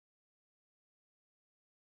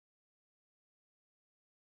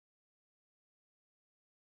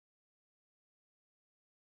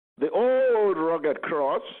rugged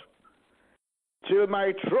cross, till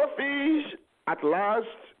my trophies at last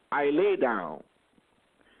I lay down,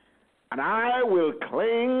 and I will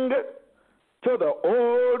cling to the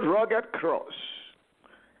old rugged cross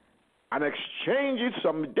and exchange it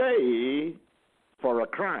someday for a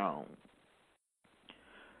crown.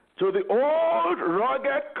 To the old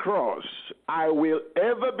rugged cross I will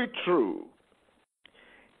ever be true,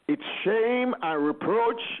 its shame and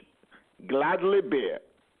reproach gladly bear.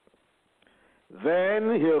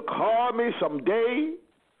 Then he'll call me someday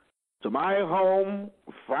to my home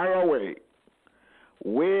far away,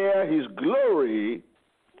 where his glory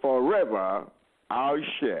forever I'll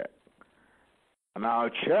share. And I'll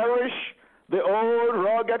cherish the old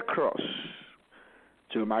rugged cross,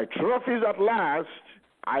 till my trophies at last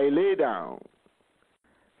I lay down.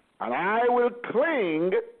 And I will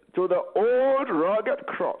cling to the old rugged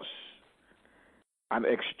cross and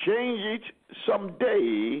exchange it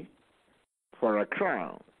someday for a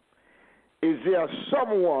crown. Is there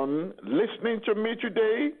someone listening to me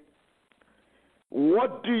today?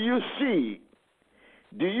 What do you see?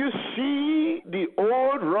 Do you see the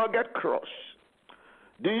old rugged cross?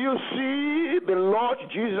 Do you see the Lord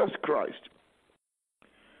Jesus Christ?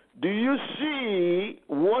 Do you see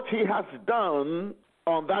what he has done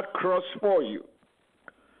on that cross for you?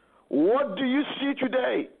 What do you see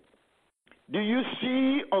today? Do you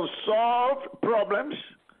see unsolved problems?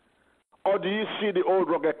 Or do you see the old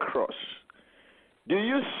rugged cross? Do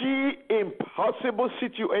you see impossible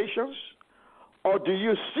situations? Or do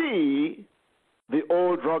you see the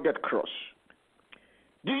old rugged cross?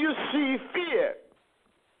 Do you see fear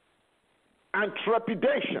and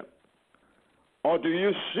trepidation? Or do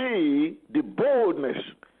you see the boldness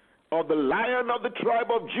of the Lion of the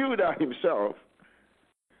tribe of Judah himself?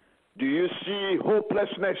 Do you see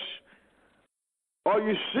hopelessness? Or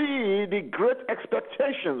you see the great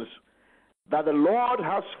expectations that the Lord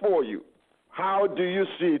has for you? How do you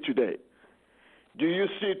see today? Do you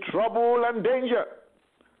see trouble and danger?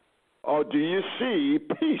 Or do you see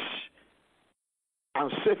peace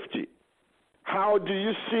and safety? How do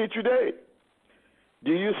you see today?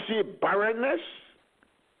 Do you see barrenness?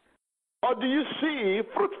 Or do you see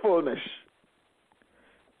fruitfulness?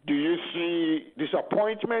 Do you see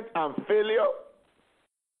disappointment and failure?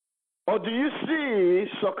 Or do you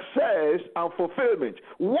see success and fulfillment?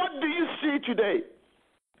 What do you see today?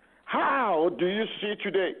 How do you see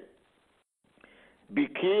today? Be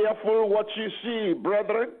careful what you see,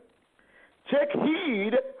 brethren. Take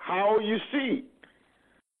heed how you see.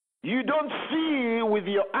 You don't see with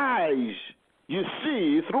your eyes. You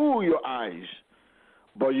see through your eyes.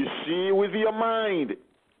 But you see with your mind.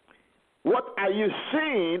 What are you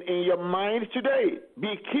seeing in your mind today?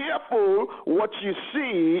 Be careful what you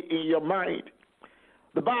see in your mind.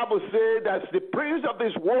 The Bible says that the prince of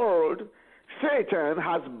this world, Satan,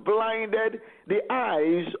 has blinded the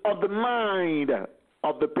eyes of the mind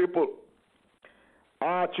of the people.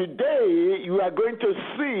 Today, you are going to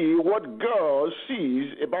see what God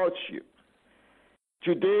sees about you.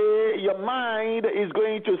 Today, your mind is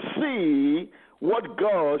going to see what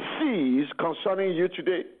God sees concerning you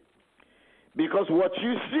today. Because what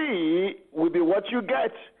you see will be what you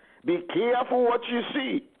get. Be careful what you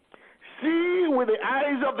see. See with the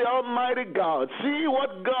eyes of the Almighty God. See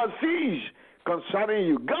what God sees concerning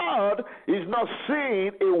you. God is not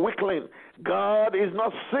seeing a weakling. God is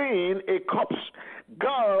not seeing a corpse.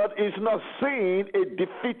 God is not seeing a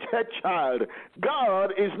defeated child.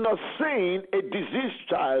 God is not seeing a diseased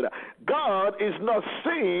child. God is not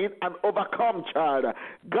seeing an overcome child.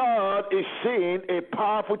 God is seeing a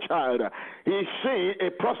powerful child. He's seeing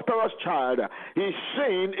a prosperous child. He's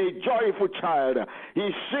seeing a joyful child.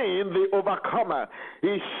 He's seeing the overcomer.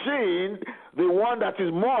 He's seeing the one that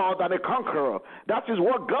is more than a conqueror. That is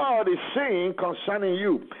what God is saying concerning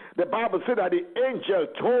you. The Bible said that the angel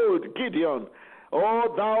told Gideon,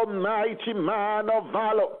 "O thou mighty man of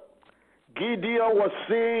valor." Gideon was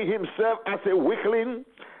seeing himself as a weakling,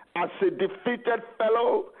 as a defeated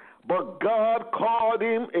fellow, but God called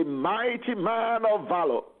him a mighty man of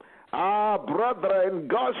valor. Brethren,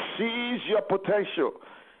 God sees your potential.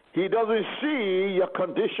 He doesn't see your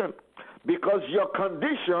condition, because your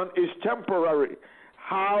condition is temporary.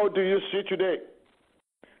 How do you see today?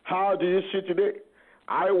 How do you see today?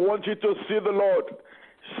 I want you to see the Lord.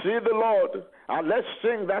 See the Lord. And let's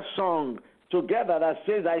sing that song together that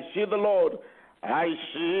says, "I see the Lord. I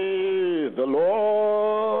see the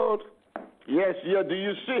Lord." Yes, yeah, do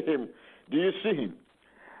you see him? Do you see him?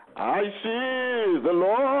 I see the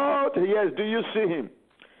Lord. Yes, do you see him?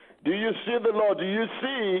 Do you see the Lord? Do you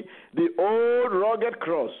see the old rugged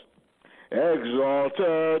cross?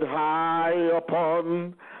 Exalted high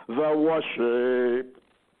upon the worship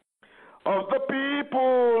of the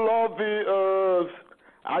people of the earth.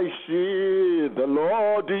 I see the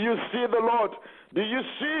Lord. Do you see the Lord? Do you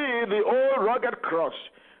see the old rugged cross?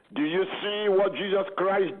 Do you see what Jesus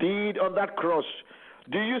Christ did on that cross?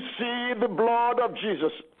 Do you see the blood of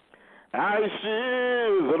Jesus? I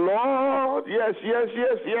see the Lord. Yes. Do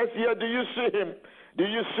you see him? Do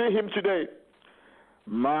you see him today?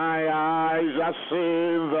 My eyes are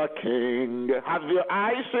seeing the King. Have your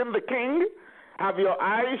eyes seen the King? Have your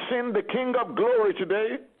eyes seen the King of glory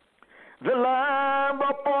today? The Lamb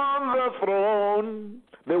upon the throne,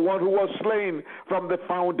 the one who was slain from the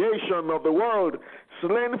foundation of the world,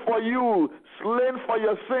 slain for you, slain for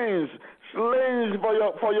your sins, slain for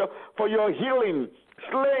your healing,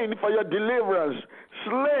 slain for your deliverance,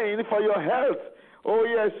 slain for your health. Oh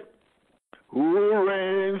yes, who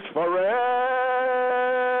reigns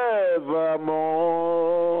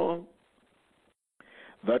forevermore.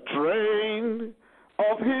 The train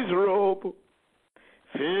of his robe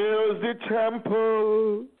fills the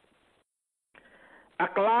temple. A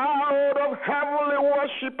cloud of heavenly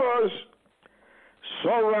worshippers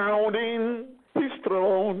surrounding his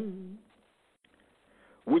throne.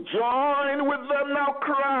 We join with them now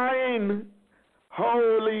crying,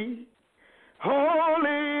 holy,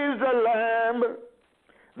 holy is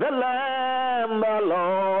the Lamb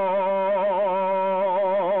alone.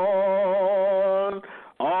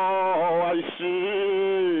 Oh, I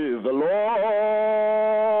see the Lord.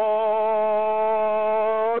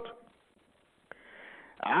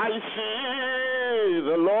 I see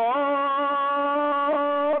the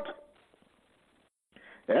Lord,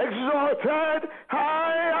 exalted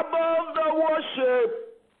high above the worship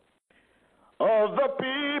of the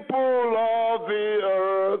people of the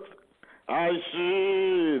earth. I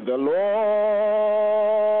see the Lord.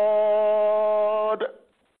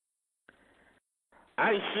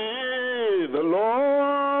 I see the Lord.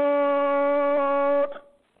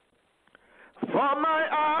 For my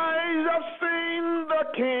eyes have seen the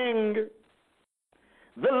King,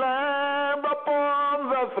 the Lamb upon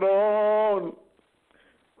the throne,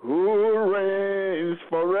 who reigns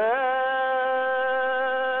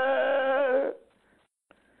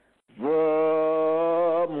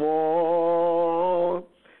forevermore.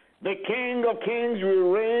 The King of Kings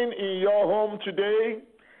will reign in your home today.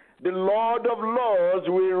 The Lord of Lords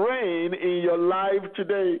will reign in your life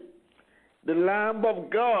today. The Lamb of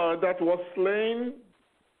God that was slain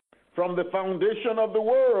from the foundation of the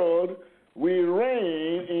world will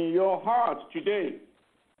reign in your heart today.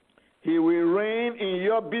 He will reign in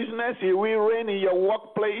your business. He will reign in your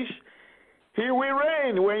workplace. He will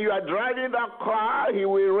reign when you are driving that car. He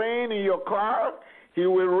will reign in your car. He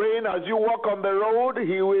will reign as you walk on the road.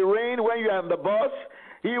 He will reign when you are in the bus.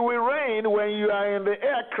 He will reign when you are in the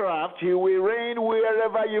aircraft. He will reign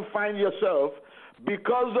wherever you find yourself.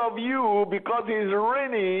 Because of you, because he's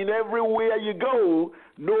reigning everywhere you go,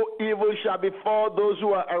 no evil shall befall those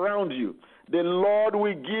who are around you. The Lord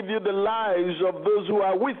will give you the lives of those who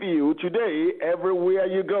are with you today, everywhere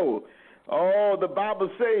you go. Oh, the Bible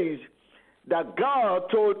says that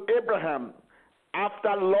God told Abraham,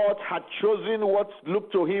 after Lot had chosen what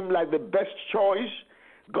looked to him like the best choice,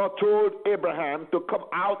 God told Abraham to come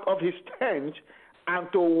out of his tent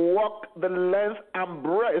and to walk the length and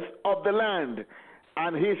breadth of the land.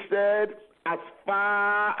 And he said, as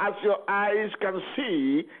far as your eyes can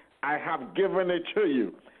see, I have given it to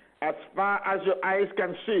you. As far as your eyes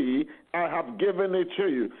can see, I have given it to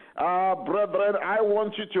you. Brethren, I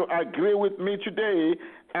want you to agree with me today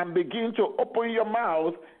and begin to open your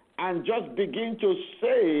mouth and just begin to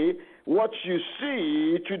say what you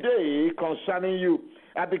see today concerning you.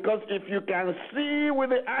 Because if you can see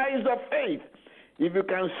with the eyes of faith, if you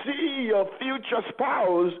can see your future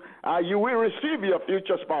spouse, you will receive your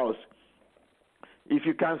future spouse. If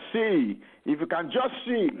you can see, if you can just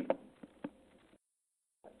see.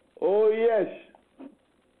 Oh, yes.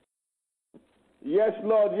 Yes,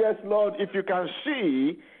 Lord, yes, Lord. If you can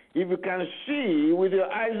see with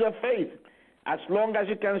your eyes of faith, as long as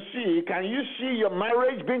you can you see your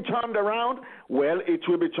marriage being turned around? Well, it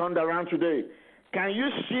will be turned around today. Can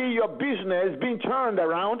you see your business being turned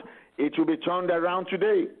around? It will be turned around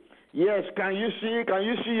today. Yes, can you see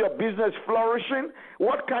your business flourishing?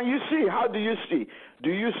 What can you see? How do you see?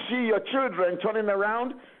 Do you see your children turning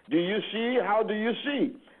around? Do you see? How do you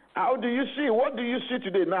see? How do you see? What do you see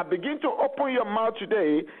today? Now begin to open your mouth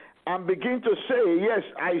today and begin to say, yes,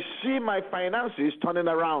 I see my finances turning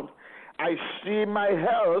around. I see my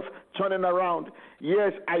health turning around.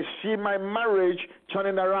 Yes, I see my marriage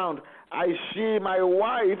turning around. I see my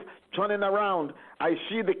wife turning around. I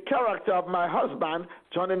see the character of my husband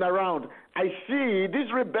turning around. I see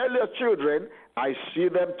these rebellious children. I see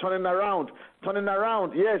them turning around. Turning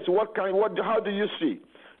around. Yes, how do you see?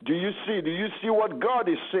 Do you see what God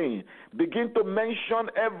is saying? Begin to mention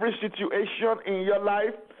every situation in your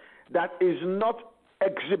life that is not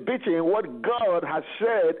exhibiting what God has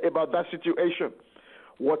said about that situation.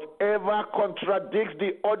 Whatever contradicts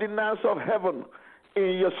the ordinance of heaven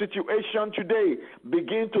in your situation today,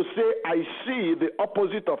 begin to say, I see the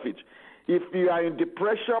opposite of it. If you are in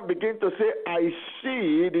depression, begin to say, I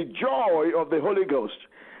see the joy of the Holy Ghost.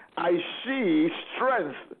 I see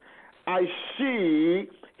strength. I see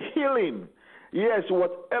healing. Yes,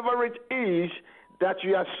 whatever it is that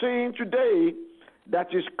you are seeing today that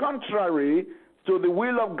is contrary to the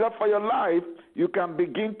will of God for your life, you can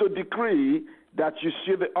begin to decree that you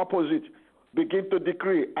see the opposite. Begin to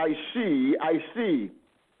decree, I see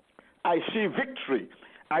victory.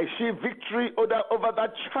 I see victory over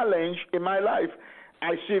that challenge in my life.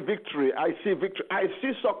 I see victory. I see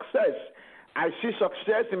success. I see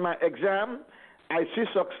success in my exam. I see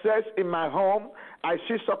success in my home. I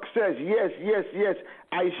see success. Yes.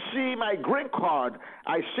 I see my green card.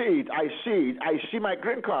 I see it. I see my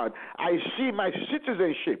green card. I see my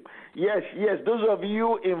citizenship. Yes. Those of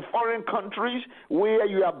you in foreign countries where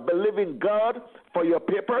you are believing God for your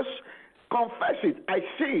papers, confess it. I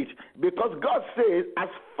see it. Because God says, as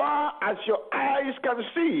far as your eyes can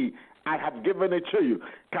see, I have given it to you.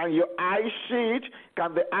 Can your eyes see it?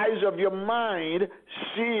 Can the eyes of your mind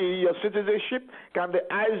see your citizenship? Can the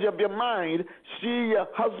eyes of your mind see your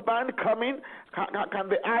husband coming? Can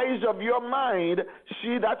the eyes of your mind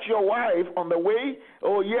see that your wife on the way?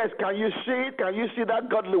 Oh, yes. Can you see it? Can you see that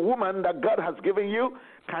godly woman that God has given you?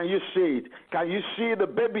 Can you see it? Can you see the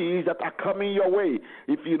babies that are coming your way?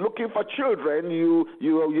 If you're looking for children,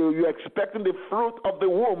 you're expecting the fruit of the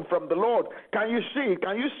womb from the Lord. Can you see?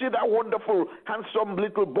 Can you see that wonderful, handsome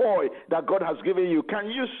little boy that God has given you? Can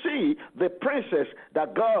you see the princess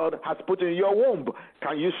that God has put in your womb?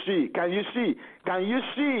 Can you see? Can you see? Can you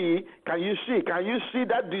see? Can you see? Can you see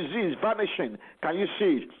that disease vanishing? Can you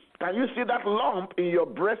see it? Can you see that lump in your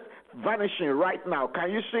breast vanishing right now?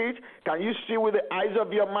 Can you see it? Can you see with the eyes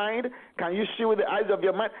of your mind? Can you see with the eyes of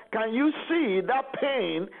your mind? Can you see that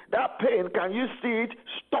pain? Can you see it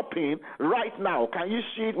stopping right now? Can you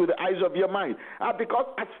see it with the eyes of your mind? Because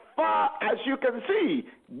as far as you can see,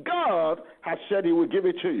 God has said he will give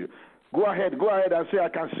it to you. Go ahead and say, I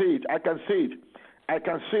can see it. I can see it. I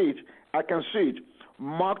can see it. I can see it.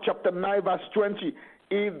 Mark chapter 9 verse 20.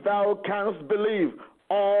 If thou canst believe,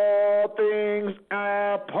 all things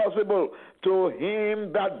are possible to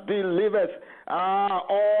him that believeth.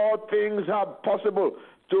 All things are possible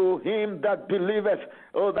to him that believeth.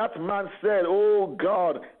 Oh, that man said, oh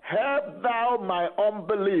God, help thou my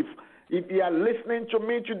unbelief. If you are listening to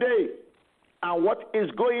me today, and what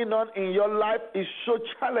is going on in your life is so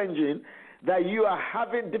challenging that you are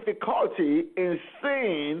having difficulty in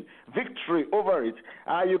seeing victory over it,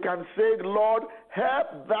 you can say, Lord,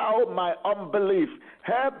 help thou my unbelief.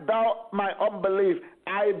 Help thou my unbelief.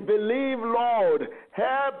 I believe, Lord.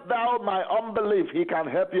 Help thou my unbelief. He can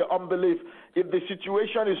help your unbelief. If the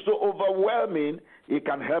situation is so overwhelming, he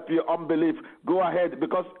can help your unbelief. Go ahead,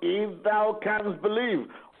 because if thou canst believe,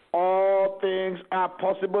 all things are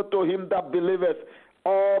possible to him that believeth.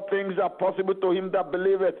 All things are possible to him that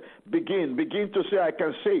believeth. Begin to say, I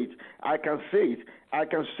can see it. I can see it. I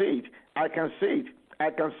can see it. I can see it. I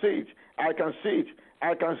can see it. I can see it.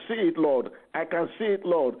 I can see it, Lord. I can see it,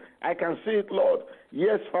 Lord. I can see it, Lord.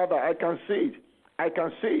 Yes, Father, I can see it. I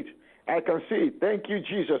can see it. I can see it. Thank you,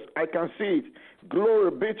 Jesus. I can see it. Glory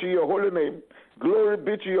be to your holy name. Glory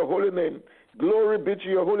be to your holy name. Glory be to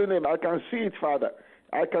your holy name. I can see it, Father.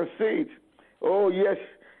 I can see it. Oh, yes.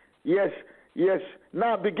 Yes. Yes.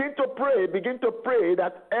 Now begin to pray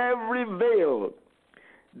that every veil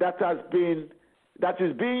that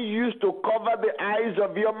is being used to cover the eyes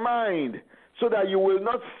of your mind so that you will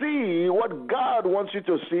not see what God wants you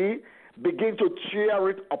to see, begin to tear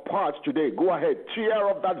it apart today. Go ahead, tear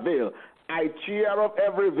off that veil. I tear off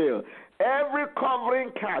every veil. Every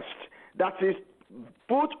covering cast that is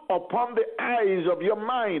put upon the eyes of your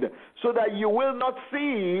mind so that you will not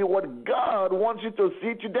see what God wants you to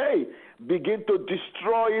see today. Begin to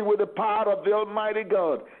destroy it with the power of the Almighty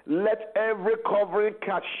God. Let every covering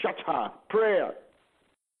cast shatter. Prayer.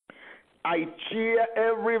 I tear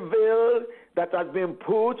every veil that has been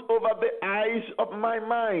put over the eyes of my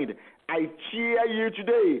mind. I tear you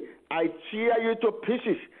today. I tear you to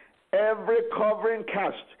pieces. Every covering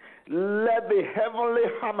cast Let the heavenly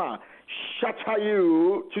hammer shatter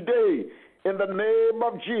you today. In the name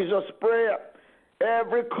of Jesus, prayer.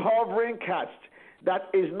 Every covering cast that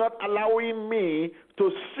is not allowing me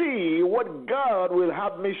to see what God will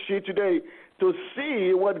have me see today, to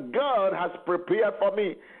see what God has prepared for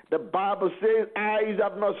me. The Bible says, eyes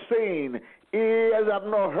have not seen, ears have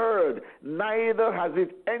not heard, neither has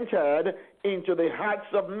it entered into the hearts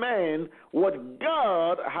of men what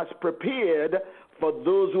God has prepared for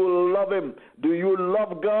those who love him. Do you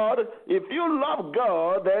love God? If you love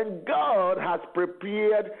God, then God has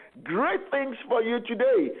prepared great things for you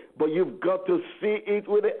today. But you've got to see it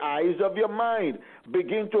with the eyes of your mind.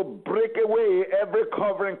 Begin to break away every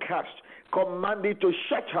covering cast. Command it to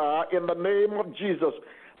shatter in the name of Jesus.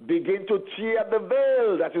 Begin to tear the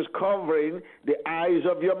veil that is covering the eyes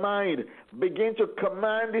of your mind. Begin to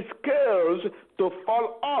command the scales to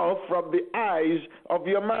fall off from the eyes of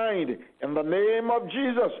your mind in the name of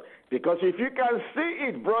Jesus. Because if you can see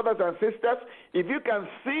it, brothers and sisters, if you can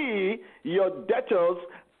see your debtors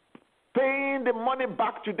paying the money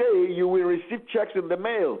back today, you will receive checks in the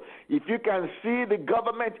mail. If you can see the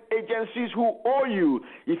government agencies who owe you,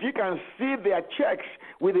 if you can see their checks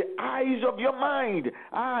with the eyes of your mind,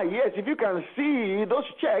 yes, if you can see those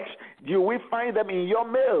checks, you will find them in your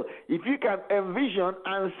mail. If you can envision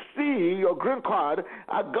and see your green card,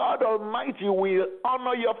 God Almighty will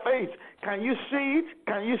honor your faith. Can you see it?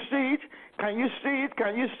 Can you see it? Can you see it?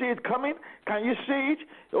 Can you see it coming? Can you see it?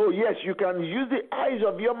 Oh, yes, you can use the eyes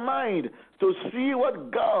of your mind to see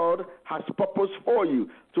what God has purposed for you,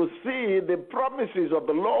 to see the promises of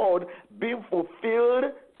the Lord being fulfilled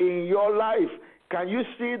in your life. Can you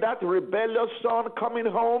see that rebellious son coming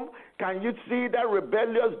home? Can you see that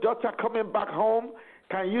rebellious daughter coming back home?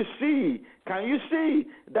 Can you see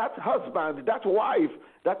that husband, that wife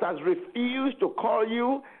that has refused to call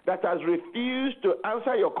you, that has refused to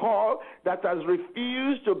answer your call, that has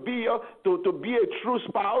refused to be a true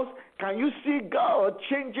spouse? Can you see God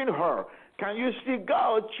changing her? Can you see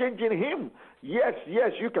God changing him? Yes,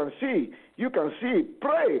 you can see. You can see.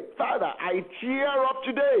 Pray, Father, I tear up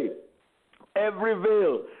today every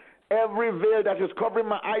veil that is covering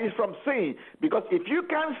my eyes from seeing. Because if you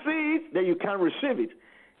can't see it, then you can't receive it.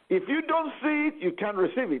 If you don't see it, you can't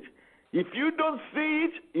receive it. If you don't see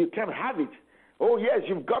it, you can't have it. Oh, yes,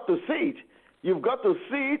 you've got to see it. You've got to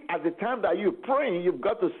see it at the time that you're praying. You've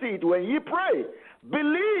got to see it. When you pray,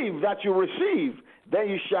 believe that you receive, then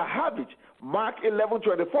you shall have it. Mark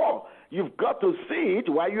 11:24. You've got to see it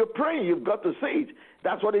while you're praying. You've got to see it.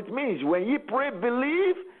 That's what it means. When you pray,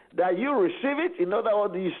 believe that you receive it. In other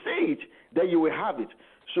words, you see it, then you will have it.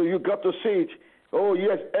 So you've got to see it. Oh,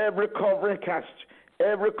 yes, every covering cast,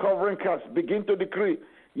 begin to decree.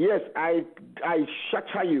 Yes, I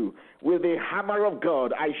shatter you with the hammer of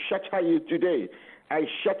God. I shatter you today. I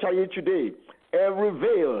shatter you today. Every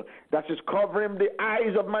veil that is covering the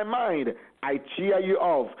eyes of my mind, I tear you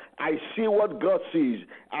off. I see what God sees.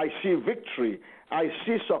 I see victory. I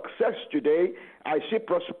see success today. I see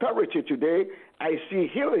prosperity today. I see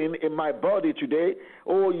healing in my body today.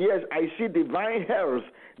 Oh, yes, I see divine health.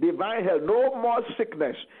 Divine health. No more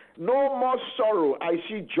sickness. No more sorrow. I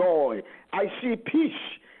see joy. I see peace.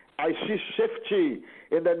 I see safety.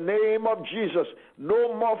 In the name of Jesus,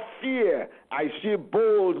 no more fear. I see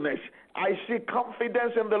boldness. I see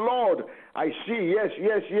confidence in the Lord. I see, yes.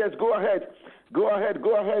 Go ahead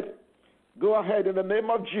in the name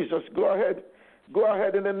of Jesus. Go ahead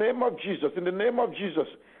in the name of Jesus. In the name of Jesus.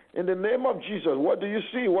 In the name of Jesus. What do you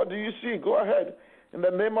see? Go ahead. In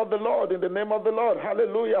the name of the Lord. In the name of the Lord.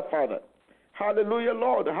 Hallelujah, Father. Hallelujah,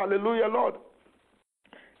 Lord. Hallelujah, Lord.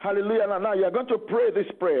 Hallelujah. Now you're going to pray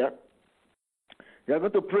this prayer. You're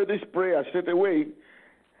going to pray this prayer straight away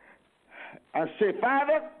and say,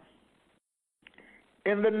 Father,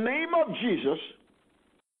 in the name of Jesus,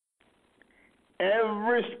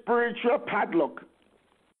 every spiritual padlock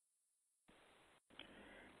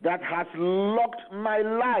that has locked my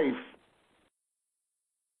life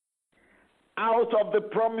out of the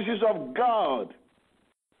promises of God,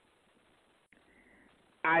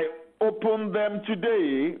 I open them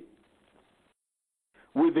today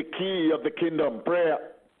with the key of the kingdom. Prayer.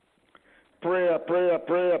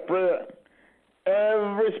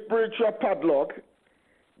 Every spiritual padlock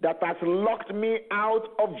that has locked me out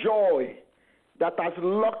of joy, that has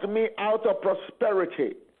locked me out of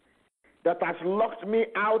prosperity, that has locked me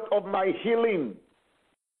out of my healing,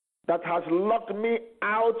 that has locked me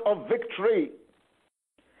out of victory,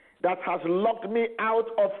 that has locked me out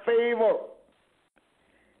of favor.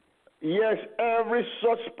 Yes, every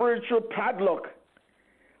such spiritual padlock.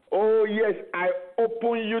 Oh, yes, I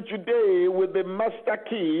open you today with the master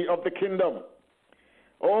key of the kingdom.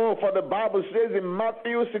 Oh, for the Bible says in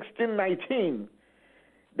Matthew 16:19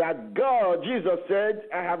 that God, Jesus said,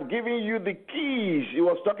 I have given you the keys. He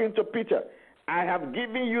was talking to Peter. I have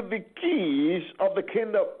given you the keys of the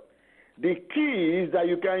kingdom. The keys that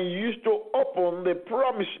you can use to open the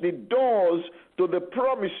doors to the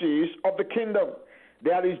promises of the kingdom.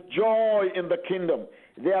 There is joy in the kingdom.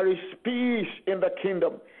 There is peace in the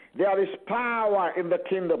kingdom. There is power in the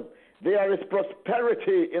kingdom. There is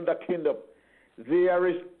prosperity in the kingdom. There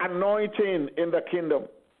is anointing in the kingdom.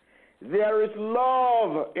 There is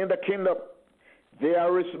love in the kingdom.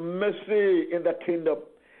 There is mercy in the kingdom.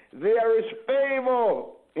 There is favor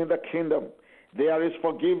in the kingdom. There is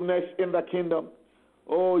forgiveness in the kingdom.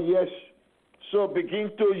 Oh, yes. So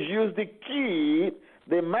begin to use the key,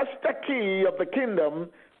 the master key of the kingdom,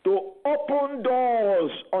 to open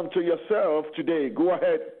doors unto yourself today. Go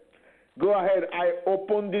ahead. Go ahead. I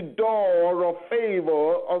open the door of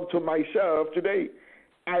favor unto myself today.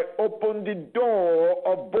 I open the door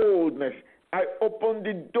of boldness. I open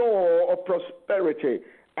the door of prosperity.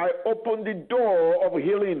 I open the door of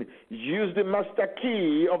healing. Use the master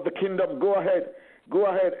key of the kingdom. Go ahead. Go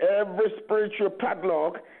ahead. Every spiritual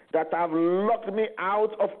padlock that have locked me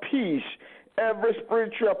out of peace, every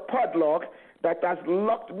spiritual padlock that has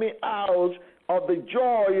locked me out of the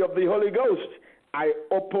joy of the Holy Ghost, I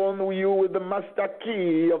open you with the master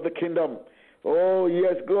key of the kingdom. Oh,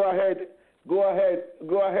 yes, go ahead. Go ahead.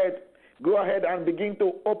 Go ahead. Go ahead and begin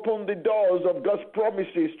to open the doors of God's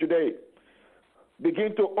promises today.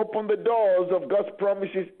 Begin to open the doors of God's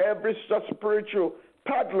promises. Every such spiritual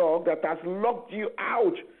padlock that has locked you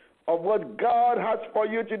out of what God has for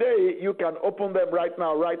you today, you can open them right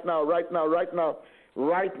now, right now, right now, right now.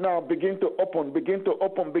 Right now, begin to open, begin to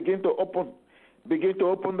open, begin to open. Begin to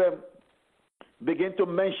open them. Begin to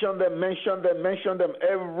mention them, mention them, mention them.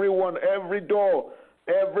 Everyone, every door,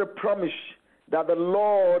 every promise that the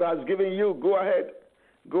Lord has given you. Go ahead.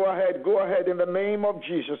 Go ahead. Go ahead in the name of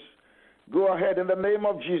Jesus. Go ahead in the name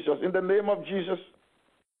of Jesus. In the name of Jesus.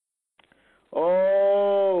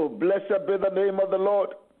 Oh, blessed be the name of the Lord.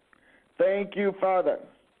 Thank you, Father.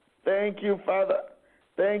 Thank you, Father.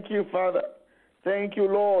 Thank you, Father. Thank you,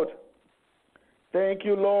 Lord. Thank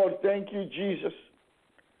you, Lord. Thank you, Jesus.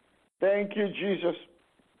 Thank you, Jesus.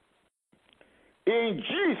 In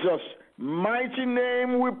Jesus' mighty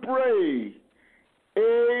name we pray.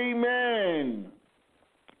 Amen.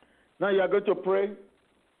 Now you are going to pray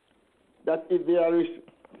that if there is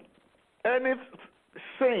any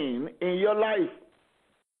sin in your life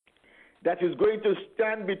that is going to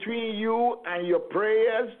stand between you and your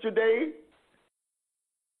prayers today,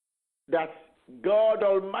 that God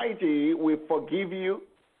Almighty will forgive you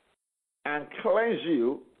and cleanse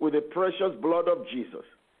you with the precious blood of Jesus.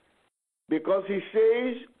 Because he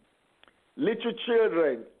says, little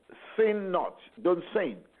children, sin not, don't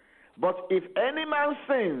sin. But if any man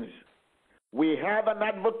sins, we have an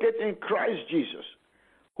advocate in Christ Jesus,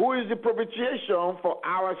 who is the propitiation for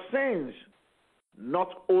our sins,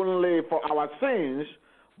 not only for our sins,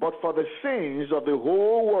 but for the sins of the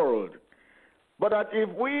whole world. But that if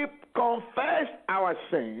we confess our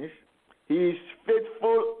sins, he is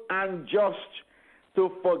faithful and just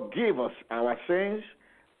to forgive us our sins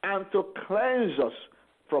and to cleanse us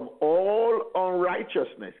from all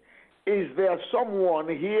unrighteousness. Is there someone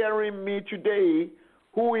hearing me today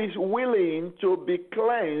who is willing to be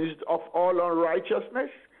cleansed of all unrighteousness?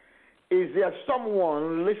 Is there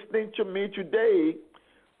someone listening to me today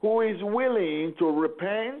who is willing to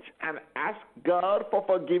repent and ask God for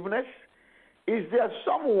forgiveness? Is there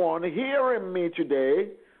someone hearing me today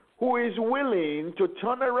who is willing to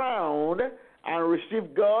turn around and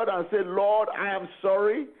receive God and say, Lord, I am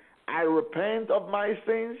sorry. I repent of my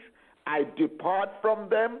sins. I depart from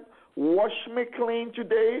them. Wash me clean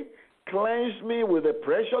today. Cleanse me with the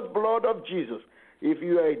precious blood of Jesus. If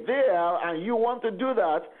you are there and you want to do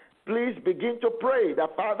that, please begin to pray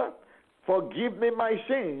that, Father, forgive me my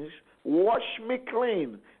sins. Wash me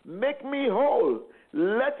clean. Make me whole.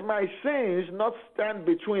 Let my sins not stand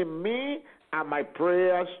between me and my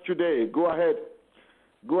prayers today. Go ahead.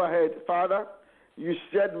 Go ahead, Father. You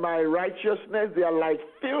said my righteousness, they are like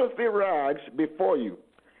filthy rags before you.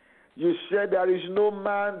 You said there is no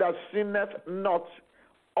man that sinneth not.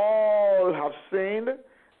 All have sinned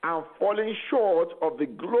and fallen short of the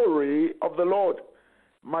glory of the Lord.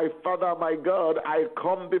 My Father, my God, I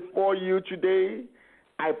come before you today.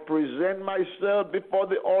 I present myself before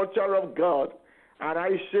the altar of God. And I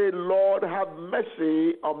say, Lord, have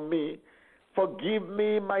mercy on me. Forgive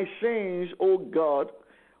me my sins, O God.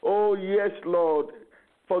 Oh, yes, Lord.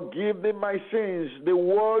 Forgive me my sins, the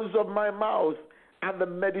words of my mouth and the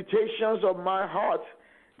meditations of my heart,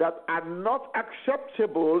 that are not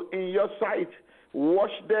acceptable in your sight.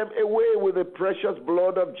 Wash them away with the precious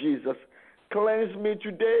blood of Jesus. Cleanse me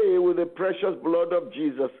today with the precious blood of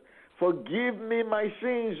Jesus. Forgive me my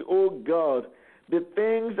sins, O God. The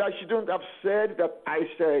things I shouldn't have said that I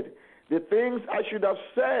said. The things I should have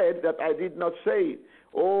said that I did not say.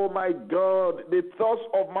 Oh my God, the thoughts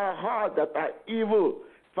of my heart that are evil.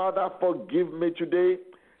 Father, forgive me today.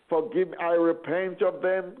 Forgive me. I repent of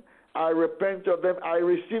them. I repent of them. I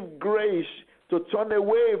receive grace to turn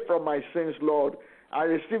away from my sins, Lord. I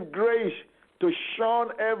receive grace to shun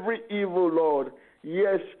every evil, Lord.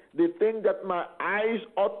 Yes, the thing that my eyes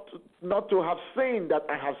ought not to have seen that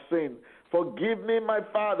I have seen. Forgive me, my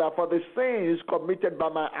Father, for the sins committed by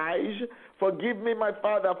my eyes. Forgive me, my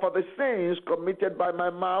Father, for the sins committed by my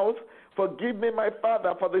mouth. Forgive me, my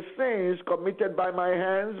Father, for the sins committed by my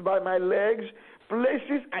hands, by my legs,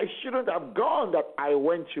 places I shouldn't have gone that I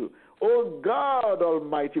went to. Oh God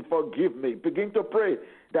Almighty, forgive me. Begin to pray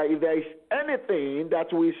that if there is anything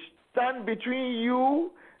that will stand between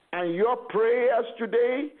you and your prayers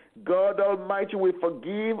today, God Almighty will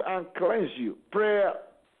forgive and cleanse you. Prayer.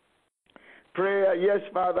 Yes,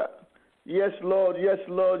 Father. Yes, Lord. Yes,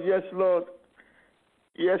 Lord. Yes, Lord.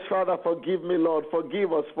 Yes, Father, forgive me, Lord.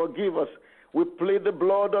 Forgive us. Forgive us. We plead the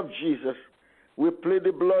blood of Jesus. We plead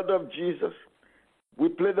the blood of Jesus. We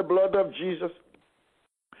plead the blood of Jesus.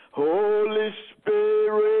 Holy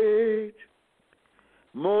Spirit,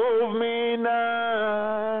 move me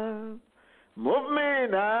now. Move me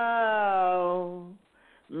now.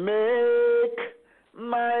 Make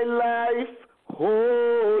my life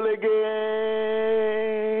whole again.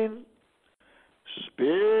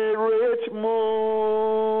 Spirit,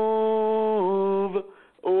 move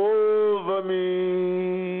over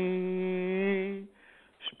me.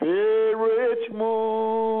 Spirit,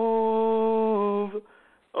 move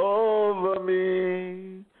over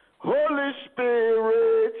me. Holy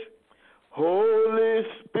Spirit, Holy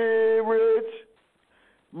Spirit,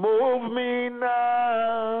 move me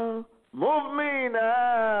now. Move me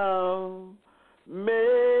now.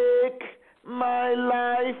 Make my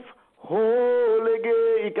life whole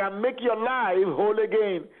again. He can make your life whole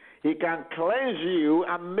again. He can cleanse you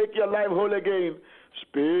and make your life whole again.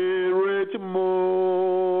 Spirit,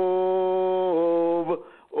 move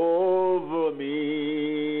over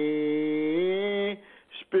me.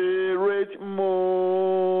 Spirit, move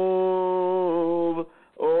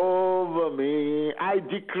over me. I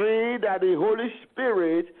decree that the Holy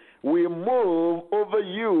Spirit will move over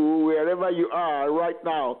you wherever you are right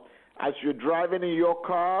now. As you're driving in your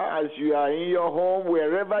car, as you are in your home,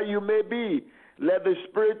 wherever you may be, let the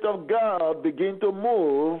Spirit of God begin to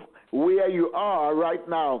move where you are right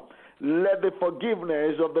now. Let the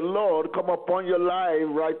forgiveness of the Lord come upon your life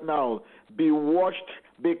right now. Be washed,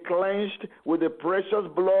 be cleansed with the precious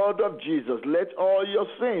blood of Jesus. Let all your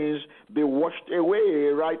sins be washed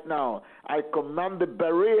away right now. I command the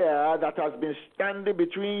barrier that has been standing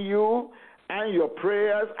between you and your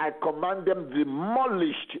prayers, I command them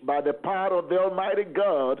demolished by the power of the Almighty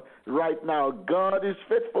God right now. God is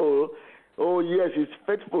faithful. Oh, yes, He's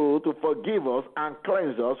faithful to forgive us and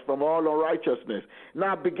cleanse us from all unrighteousness.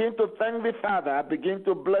 Now begin to thank the Father, begin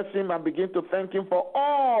to bless Him, and begin to thank Him for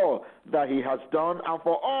all that He has done and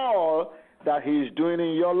for all that He is doing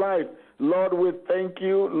in your life. Lord, we thank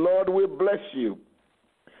you. Lord, we bless you.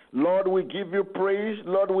 Lord, we give you praise.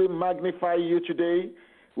 Lord, we magnify you today.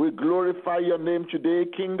 We glorify your name today,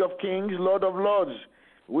 King of kings, Lord of lords.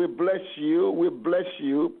 We bless you. We bless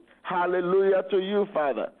you. Hallelujah to you,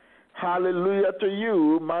 Father. Hallelujah to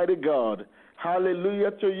you, mighty God.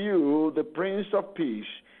 Hallelujah to you, the Prince of Peace.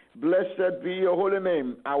 Blessed be your holy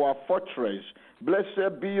name, our fortress.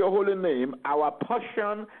 Blessed be your holy name, our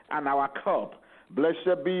portion and our cup.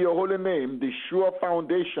 Blessed be your holy name, the sure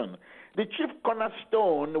foundation. The chief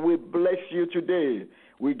cornerstone, we bless you today.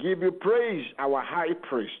 We give you praise, our high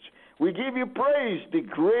priest. We give you praise, the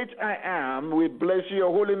great I am. We bless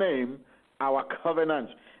your holy name, our covenant.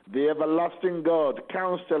 The everlasting God,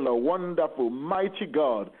 counselor, wonderful, mighty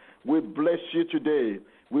God. We bless you today.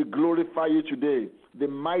 We glorify you today. The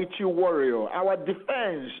mighty warrior, our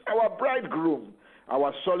defense, our bridegroom,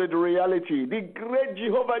 our solid reality, the great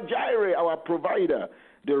Jehovah Jireh, our provider,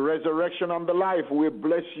 the resurrection and the life. We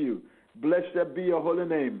bless you. Blessed be your holy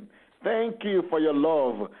name. Thank you for your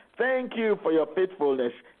love. Thank you for your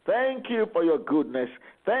faithfulness. Thank you for your goodness.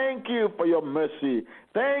 Thank you for your mercy.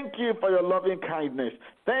 Thank you for your loving kindness.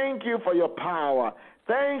 Thank you for your power.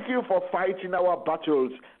 Thank you for fighting our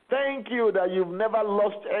battles. Thank you that you've never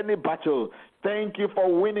lost any battle. Thank you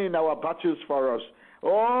for winning our battles for us.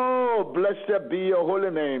 Oh, blessed be your holy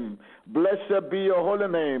name. Blessed be your holy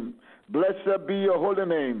name. Blessed be your holy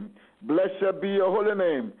name. Blessed be your holy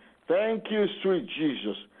name. Thank you, sweet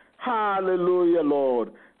Jesus. Hallelujah,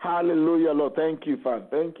 Lord. Hallelujah, Lord. Thank you, Father.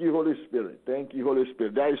 Thank you, Holy Spirit. Thank you, Holy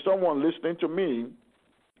Spirit. There is someone listening to me.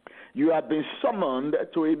 You have been summoned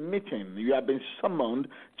to a meeting. You have been summoned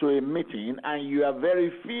to a meeting, and you are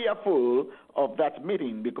very fearful of that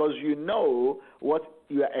meeting because you know what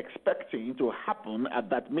you are expecting to happen at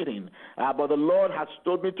that meeting. But the Lord has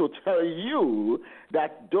told me to tell you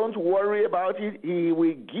that don't worry about it. He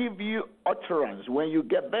will give you utterance when you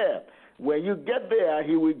get there. When you get there,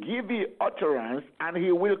 he will give you utterance, and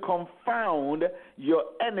he will confound your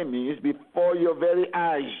enemies before your very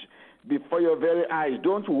eyes. Before your very eyes.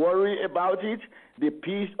 Don't worry about it. The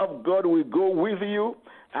peace of God will go with you.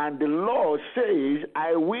 And the Lord says,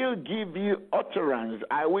 I will give you utterance.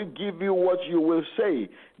 I will give you what you will say.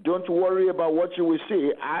 Don't worry about what you will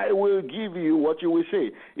say. I will give you what you will say.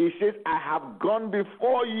 He says, I have gone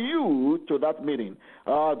before you to that meeting.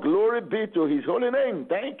 Glory be to his holy name.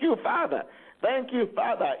 Thank you, Father. Thank you,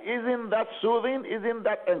 Father. Isn't that soothing? Isn't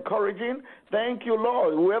that encouraging? Thank you,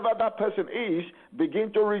 Lord. Whoever that person is,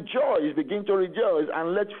 begin to rejoice,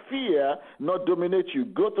 and let fear not dominate you.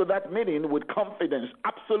 Go to that meeting with confidence,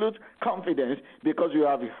 absolute confidence, because you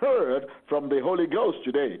have heard from the Holy Ghost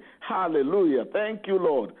today. Hallelujah. Thank you,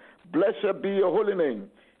 Lord. Blessed be your holy name.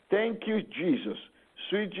 Thank you, Jesus.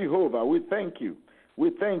 Sweet Jehovah, we thank you.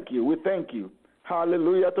 We thank you. We thank you.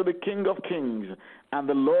 Hallelujah to the King of Kings and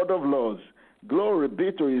the Lord of Lords. Glory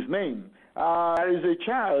be to his name. There is a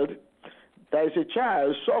child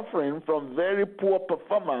suffering from very poor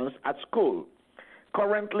performance at school.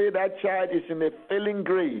 Currently, that child is in a failing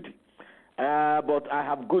grade. But I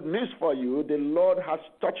have good news for you. The Lord has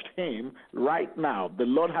touched him right now. The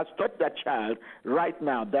Lord has touched that child right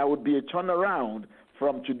now. There will be a turnaround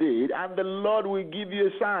from today, and the Lord will give you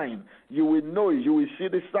a sign. You will know, you will see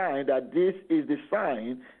the sign that this is the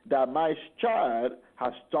sign that my child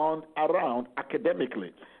has turned around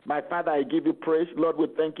academically. My Father, I give you praise. Lord, we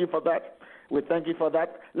thank you for that. We thank you for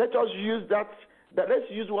that. Let us use let's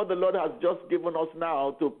use what the Lord has just given us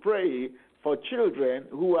now to pray for children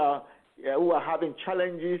who are having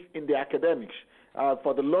challenges in the academics.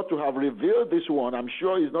 For the Lord to have revealed this one, I'm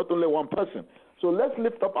sure it's not only one person. So let's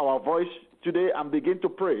lift up our voice today and begin to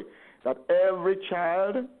pray that every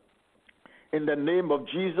child, in the name of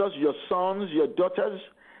Jesus, your sons, your daughters,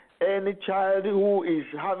 any child who is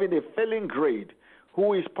having a failing grade,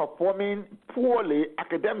 who is performing poorly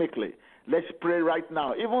academically, let's pray right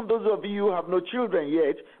now. Even those of you who have no children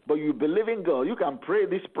yet, but you believe in God, you can pray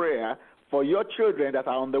this prayer for your children that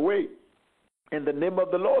are on the way. In the name of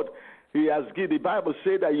the Lord, the Bible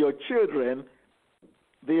says that your children,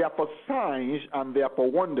 they are for signs and they are for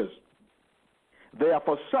wonders. They are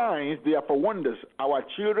for signs, they are for wonders. Our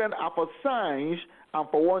children are for signs and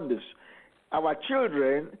for wonders. Our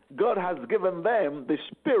children, God has given them the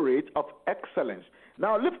spirit of excellence.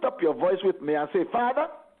 Now lift up your voice with me and say, Father,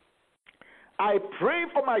 I pray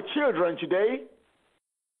for my children today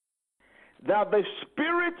that the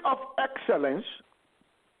spirit of excellence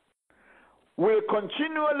will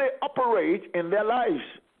continually operate in their lives.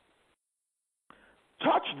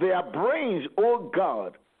 Touch their brains, oh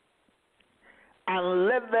God, and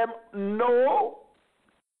let them know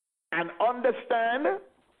and understand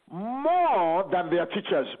more than their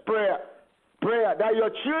teachers. Prayer that your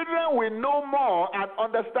children will know more and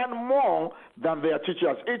understand more than their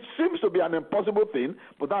teachers. It seems to be an impossible thing,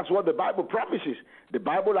 but that's what the Bible promises. The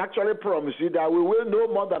Bible actually promises that we will know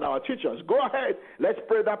more than our teachers. Go ahead, let's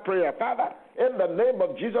pray that prayer. Father, in the name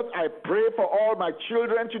of Jesus, I pray for all my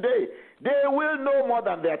children today. They will know more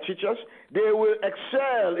than their teachers. They will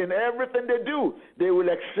excel in everything they do. They will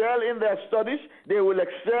excel in their studies. They will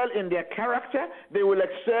excel in their character. They will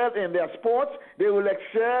excel in their sports. They will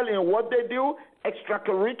excel in what they do.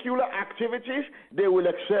 Extracurricular activities, they will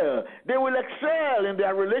excel. They will excel in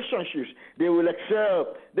their relationships. They will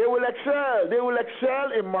excel. They will excel. They will excel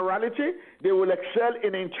in morality. They will excel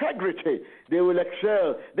in integrity. They will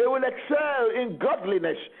excel. They will excel in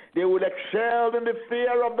godliness. They will excel in the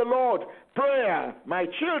fear of the Lord. Prayer, my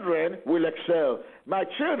children will excel. My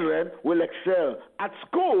children will excel. At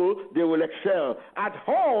school, they will excel. At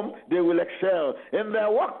home, they will excel. In their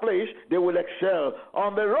workplace, they will excel.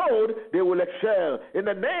 On the road, they will excel. In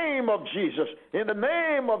the name of Jesus, in the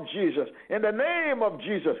name of Jesus, in the name of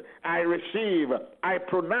Jesus, I receive, I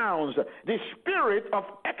pronounce the spirit of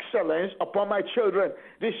excellence upon my children.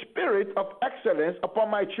 The spirit of excellence upon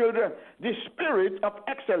my children. The spirit of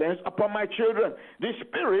excellence upon my children. The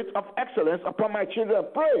spirit of excellence upon my children.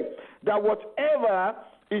 Pray that whatever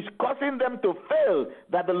is causing them to fail,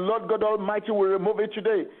 that the Lord God Almighty will remove it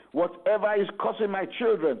today. Whatever is causing my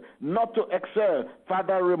children not to excel,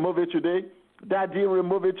 Father, remove it today. Daddy,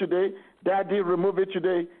 remove it today. Daddy, remove it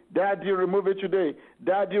today. Daddy, remove it today.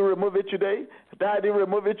 Daddy, remove it today. Daddy,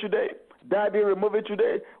 remove it today. Daddy, remove it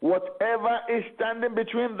today. Whatever is standing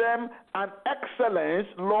between them and excellence,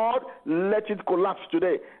 Lord, let it collapse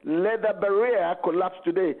today. Let the barrier collapse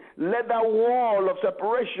today. Let the wall of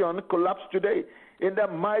separation collapse today. In the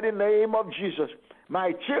mighty name of Jesus.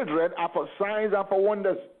 My children are for signs and for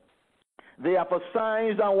wonders. They are for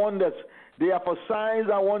signs and wonders. They are for signs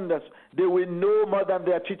and wonders. They will know more than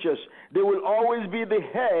their teachers. They will always be the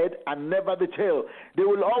head and never the tail. They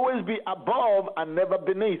will always be above and never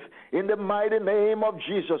beneath. In the mighty name of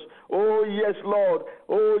Jesus. Oh, yes, Lord.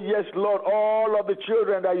 Oh, yes, Lord. All of the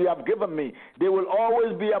children that you have given me, they will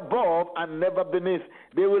always be above and never beneath.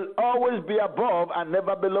 They will always be above and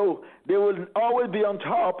never below. They will always be on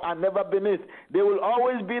top and never beneath. They will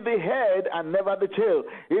always be the head and never the tail.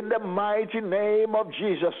 In the mighty name of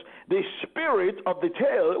Jesus, the spirit of the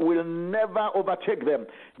tail will never overtake them.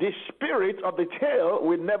 The spirit of the tail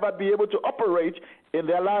will never be able to operate in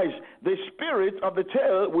their lives. The spirit of the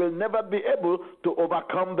tail will never be able to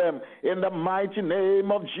overcome them. In the mighty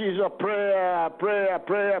name of Jesus, prayer, prayer,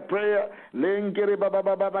 prayer, prayer. Lingiri baba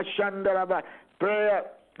baba shandaraba. Prayer.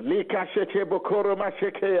 Lika sheke bokoro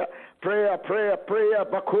mashekeya. Prayer, prayer, prayer.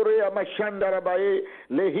 Bakorea mashandarabaye.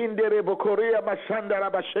 Lehindere bokorea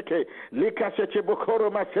mashandarabasheke. Lika sheke bokoro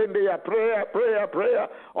masendeya. Prayer, prayer, prayer.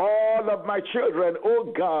 All of my children,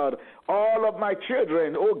 oh God, all of my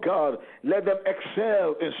children, oh God, let them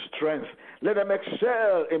excel in strength. Let them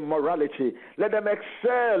excel in morality. Let them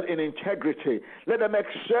excel in integrity. Let them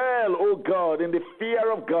excel, oh God, in the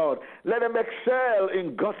fear of God. Let them excel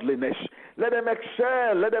in godliness. Let them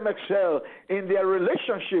excel in their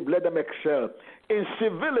relationship. Let them excel in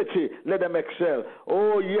civility. Let them excel.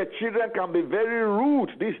 Oh, yeah, children can be very rude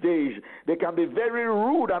these days. They can be very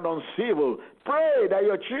rude and uncivil. Pray that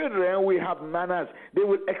your children will have manners. They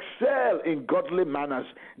will excel in godly manners.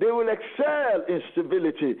 They will excel in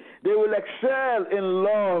civility. They will excel in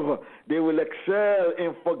love. They will excel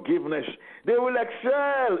in forgiveness. They will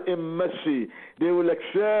excel in mercy. They will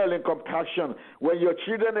excel in compassion. When your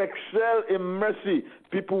children excel in mercy,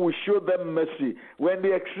 people will show them mercy. When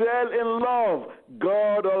they excel in love,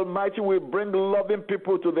 God Almighty will bring loving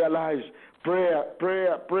people to their lives. Prayer,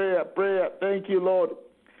 prayer, prayer, prayer. Thank you, Lord.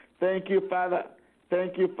 Thank you, Father.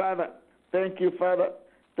 Thank you, Father. Thank you, Father.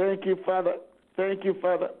 Thank you, Father. Thank you,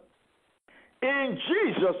 Father. In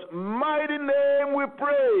Jesus' mighty name we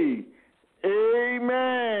pray.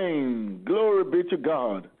 Amen. Glory be to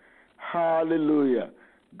God. Hallelujah.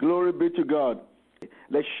 Glory be to God.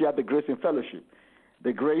 Let's share the grace in fellowship.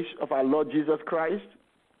 The grace of our Lord Jesus Christ,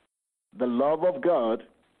 the love of God,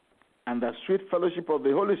 and the sweet fellowship of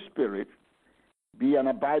the Holy Spirit be and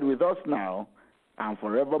abide with us now and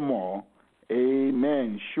forevermore.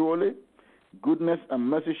 Amen. Surely, goodness and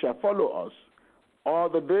mercy shall follow us all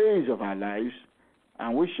the days of our lives,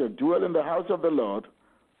 and we shall dwell in the house of the Lord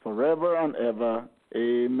forever and ever.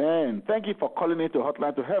 Amen. Thank you for calling into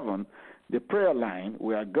Hotline to Heaven, the prayer line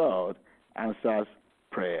where God answers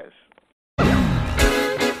prayers.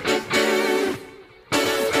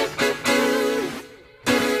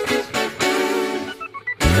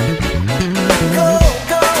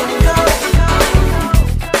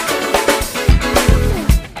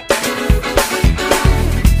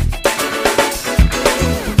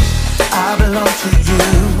 I belong to you,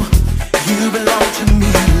 you belong to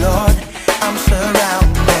me, Lord. I'm surrounded.